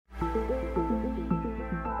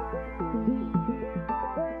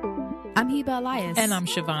I'm Hiba Elias. And I'm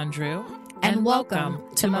Siobhan Drew. And welcome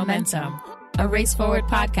to Momentum, a Race Forward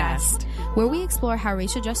podcast, where we explore how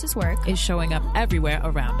racial justice work is showing up everywhere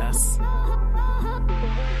around us.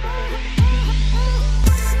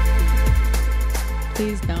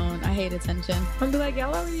 Please don't. I hate attention. I'm be like,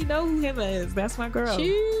 y'all already know who Hiba is. That's my girl.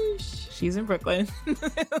 Sheesh. She's in Brooklyn.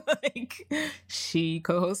 She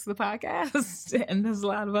co-hosts the podcast and does a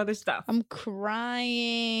lot of other stuff. I'm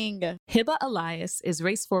crying. Hiba Elias is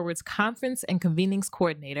Race Forward's conference and convenings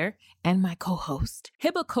coordinator and my co-host.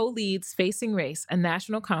 Hiba co-leads Facing Race, a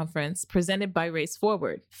national conference presented by Race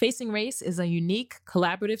Forward. Facing Race is a unique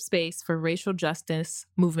collaborative space for racial justice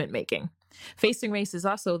movement making. Facing Race is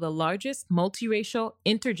also the largest multiracial,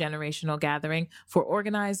 intergenerational gathering for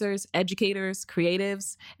organizers, educators,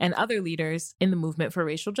 creatives, and other leaders in the movement for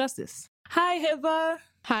racial justice. Hi, Hiba.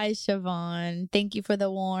 Hi, Siobhan. Thank you for the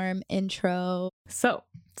warm intro. So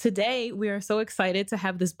today we are so excited to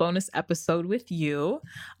have this bonus episode with you.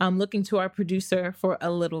 I'm looking to our producer for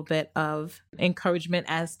a little bit of encouragement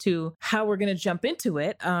as to how we're going to jump into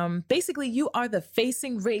it. Basically, you are the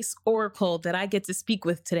Facing Race oracle that I get to speak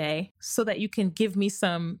with today so that you can give me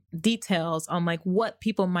some details on like what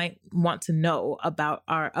people might want to know about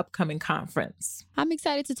our upcoming conference. I'm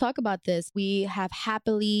excited to talk about this. We have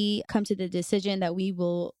happily come to the decision that we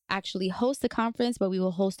will actually host the conference, but we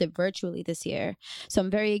will host it virtually this year. So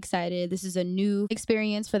I'm very excited. This is a new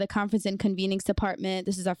experience for the Conference and Convenings Department.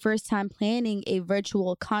 This is our first time planning a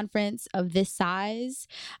virtual conference of this size.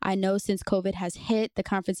 I know since COVID has hit, the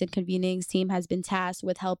Conference and Convenings team has been tasked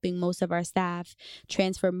with helping most of our staff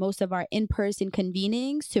transfer most of our in-person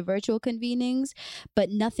convenings to virtual convenings, but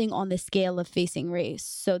nothing on the scale of Facing Race.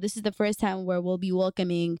 So this is the first time where we'll be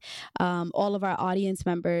welcoming all of our audience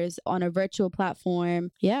members on a virtual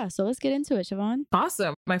platform. Yeah, so let's get into it, Siobhan.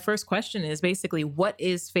 Awesome. My first question is basically, what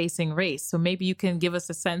is Facing Race? So maybe you can give us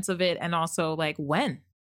a sense of it and also like when.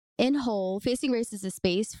 In whole, Facing Race is a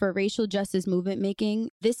space for racial justice movement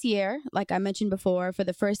making. This year, like I mentioned before, for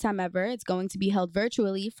the first time ever, it's going to be held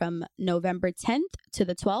virtually from November 10th to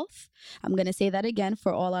the 12th. I'm going to say that again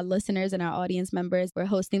for all our listeners and our audience members. We're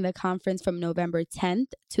hosting the conference from November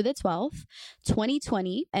 10th to the 12th,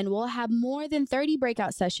 2020, and we'll have more than 30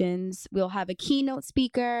 breakout sessions. We'll have a keynote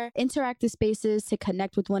speaker, interactive spaces to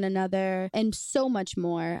connect with one another, and so much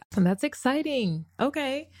more. And that's exciting.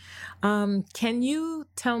 Okay. Can you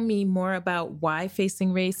tell me more about why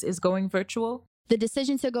Facing Race is going virtual? The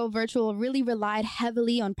decision to go virtual really relied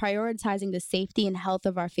heavily on prioritizing the safety and health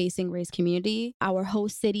of our Facing Race community, our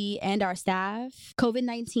host city, and our staff.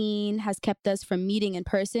 COVID-19 has kept us from meeting in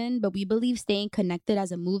person, but we believe staying connected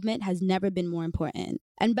as a movement has never been more important.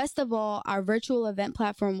 And best of all, our virtual event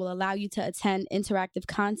platform will allow you to attend interactive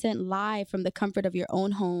content live from the comfort of your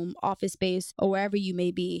own home, office space, or wherever you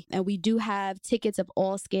may be. And we do have tickets of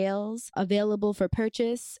all scales available for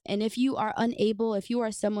purchase. And if you are unable, if you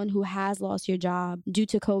are someone who has lost your job due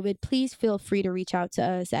to COVID, please feel free to reach out to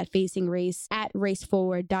us at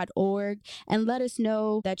facingrace@raceforward.org and let us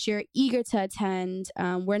know that you're eager to attend.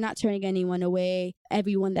 We're not turning anyone away.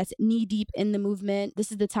 Everyone that's knee deep in the movement,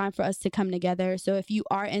 this is the time for us to come together. So if you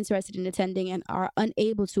are interested in attending and are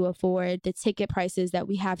unable to afford the ticket prices that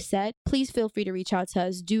we have set, please feel free to reach out to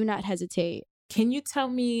us. Do not hesitate. Can you tell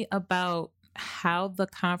me about how the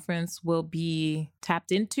conference will be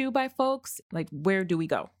tapped into by folks? Like, where do we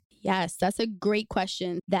go? Yes, that's a great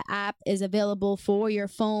question. The app is available for your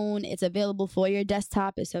phone. It's available for your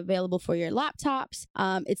desktop. It's available for your laptops.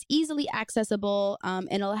 It's easily accessible, and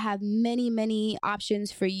it'll have many, many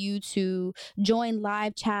options for you to join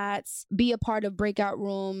live chats, be a part of breakout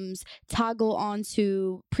rooms, toggle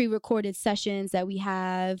onto pre-recorded sessions that we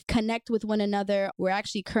have, connect with one another. We're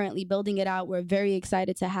actually currently building it out. We're very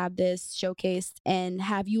excited to have this showcased and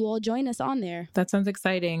have you all join us on there. That sounds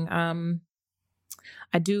exciting.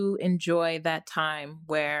 I do enjoy that time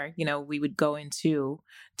where, we would go into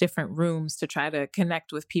different rooms to try to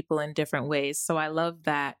connect with people in different ways. So I love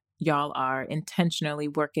that y'all are intentionally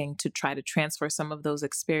working to try to transfer some of those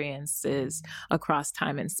experiences across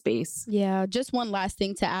time and space. Yeah, just one last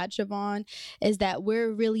thing to add, Siobhan, is that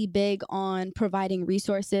we're really big on providing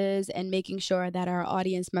resources and making sure that our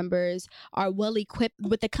audience members are well equipped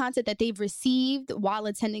with the content that they've received while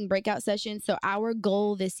attending breakout sessions. So our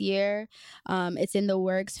goal this year, it's in the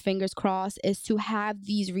works, fingers crossed, is to have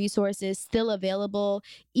these resources still available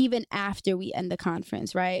even after we end the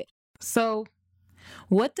conference, right? So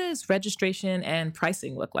What does registration and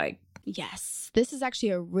pricing look like? Yes, this is actually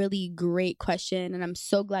a really great question, and I'm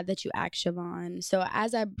so glad that you asked, Siobhan. So,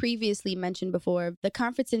 as I previously mentioned before, the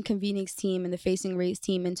conference and convenings team and the Facing Race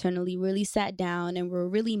team internally really sat down and were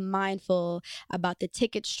really mindful about the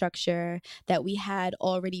ticket structure that we had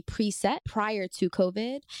already preset prior to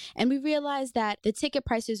COVID. And we realized that the ticket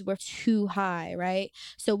prices were too high, right?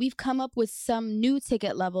 So, we've come up with some new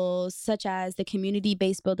ticket levels, such as the community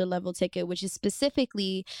based builder level ticket, which is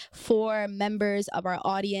specifically for members of our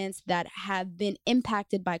audience that have been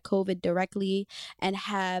impacted by COVID directly and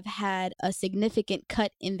have had a significant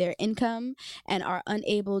cut in their income and are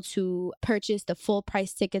unable to purchase the full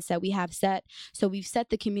price tickets that we have set. So we've set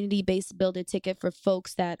the community-based builder ticket for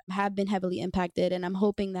folks that have been heavily impacted. And I'm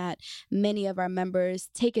hoping that many of our members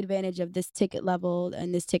take advantage of this ticket level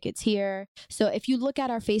and this ticket tier. So if you look at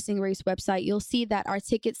our Facing Race website, you'll see that our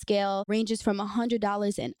ticket scale ranges from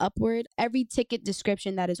 $100 and upward. Every ticket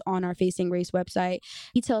description that is on our Facing Race website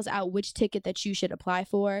details out which ticket that you should apply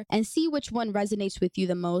for and see which one resonates with you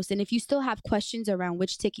the most. And if you still have questions around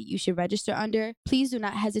which ticket you should register under, please do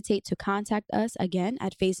not hesitate to contact us again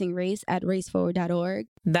at facingrace@raceforward.org.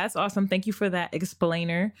 That's awesome. Thank you for that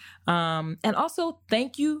explainer. And also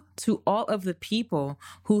thank you to all of the people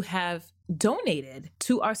who have donated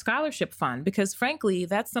to our scholarship fund, because frankly,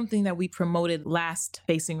 that's something that we promoted last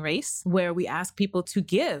Facing Race, where we ask people to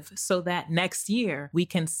give so that next year we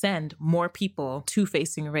can send more people to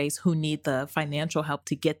Facing Race who need the financial help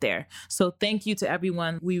to get there. So thank you to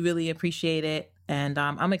everyone. We really appreciate it. And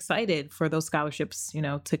I'm excited for those scholarships,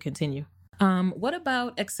 to continue. What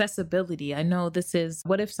about accessibility? I know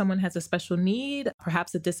what if someone has a special need,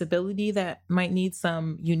 perhaps a disability that might need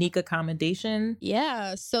some unique accommodation?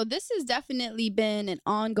 Yeah, so this has definitely been an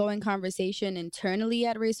ongoing conversation internally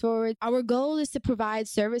at Race Forward. Our goal is to provide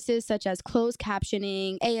services such as closed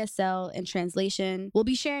captioning, ASL, and translation. We'll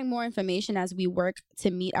be sharing more information as we work to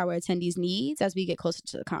meet our attendees' needs as we get closer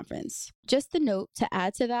to the conference. Just a note to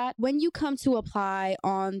add to that, when you come to apply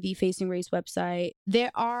on the Facing Race website, there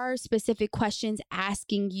are specific questions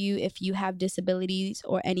asking you if you have disabilities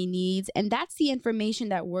or any needs. And that's the information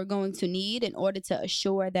that we're going to need in order to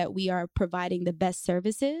assure that we are providing the best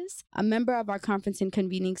services. A member of our conference and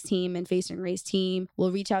convenings team and Facing Race team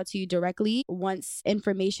will reach out to you directly once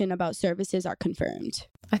information about services are confirmed.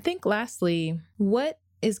 I think lastly, what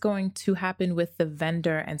is going to happen with the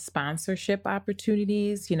vendor and sponsorship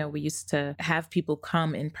opportunities? We used to have people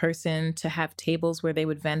come in person to have tables where they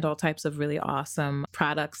would vend all types of really awesome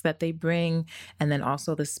products that they bring. And then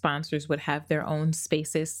also the sponsors would have their own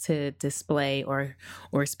spaces to display or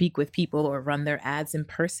speak with people or run their ads in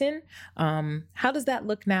person. How does that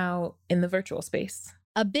look now in the virtual space?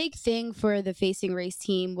 A big thing for the Facing Race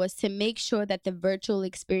team was to make sure that the virtual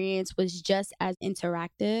experience was just as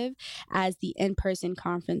interactive as the in-person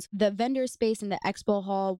conference. The vendor space in the expo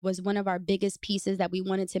hall was one of our biggest pieces that we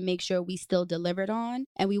wanted to make sure we still delivered on.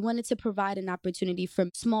 And we wanted to provide an opportunity for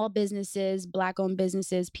small businesses, Black-owned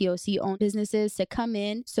businesses, POC-owned businesses to come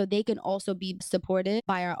in so they can also be supported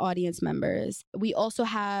by our audience members. We also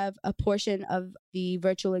have a portion of the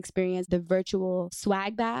virtual experience, the virtual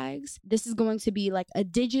swag bags. This is going to be like a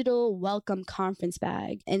digital welcome conference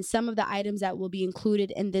bag. And some of the items that will be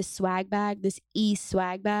included in this swag bag, this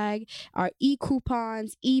e-swag bag, are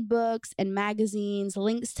e-coupons, e-books, and magazines,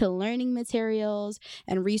 links to learning materials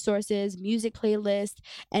and resources, music playlists,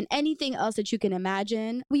 and anything else that you can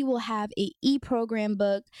imagine. We will have a e-program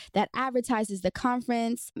book that advertises the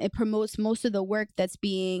conference. It promotes most of the work that's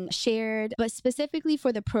being shared, but specifically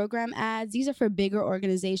for the program ads, these are for bigger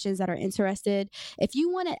organizations that are interested. If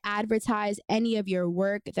you want to advertise any of your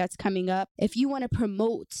work that's coming up, if you want to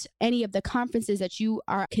promote any of the conferences that you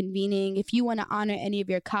are convening, if you want to honor any of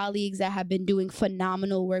your colleagues that have been doing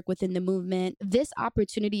phenomenal work within the movement, this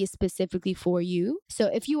opportunity is specifically for you. So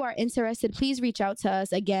if you are interested, please reach out to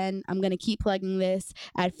us. Again, I'm going to keep plugging this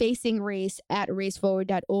at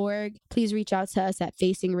facingrace@raceforward.org. Please reach out to us at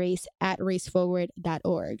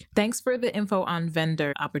facingrace@raceforward.org. Thanks for the info on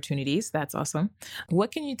vendor opportunities. That's awesome.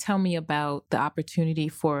 What can you tell me about the opportunity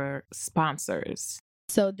for sponsors?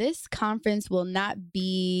 So this conference will not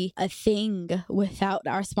be a thing without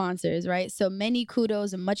our sponsors, right? So many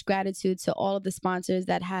kudos and much gratitude to all of the sponsors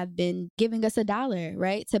that have been giving us $1,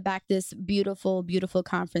 right, to back this beautiful, beautiful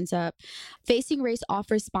conference up. Facing Race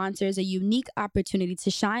offers sponsors a unique opportunity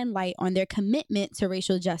to shine light on their commitment to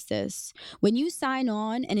racial justice. When you sign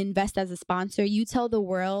on and invest as a sponsor, you tell the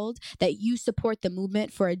world that you support the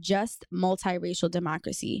movement for a just multiracial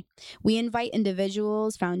democracy. We invite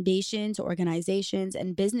individuals, foundations, organizations,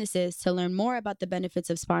 and businesses to learn more about the benefits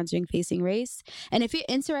of sponsoring Facing Race. And if you're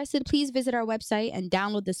interested, please visit our website and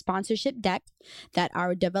download the sponsorship deck that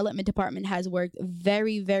our development department has worked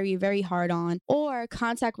very, very, very hard on, or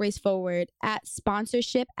contact Race Forward at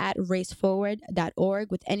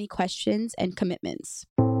sponsorship@raceforward.org with any questions and commitments.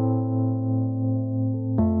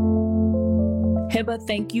 Hiba,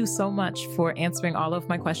 thank you so much for answering all of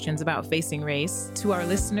my questions about Facing Race. To our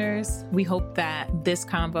listeners, we hope that this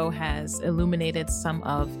convo has illuminated some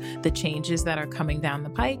of the changes that are coming down the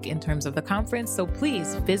pike in terms of the conference. So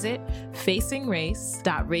please visit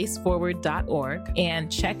facingrace.raceforward.org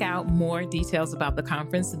and check out more details about the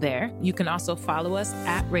conference there. You can also follow us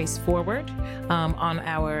at Race Forward on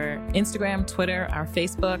our Instagram, Twitter, our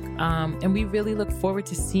Facebook. And we really look forward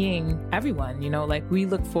to seeing everyone, we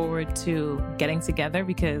look forward to getting together,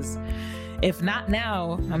 because if not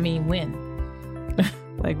now, when?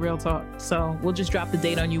 Like, real talk. So we'll just drop the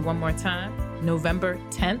date on you one more time. November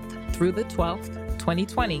 10th through the 12th,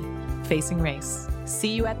 2020, Facing Race. See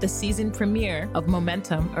you at the season premiere of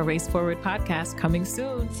Momentum, a Race Forward podcast, coming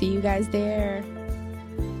soon. See you guys there.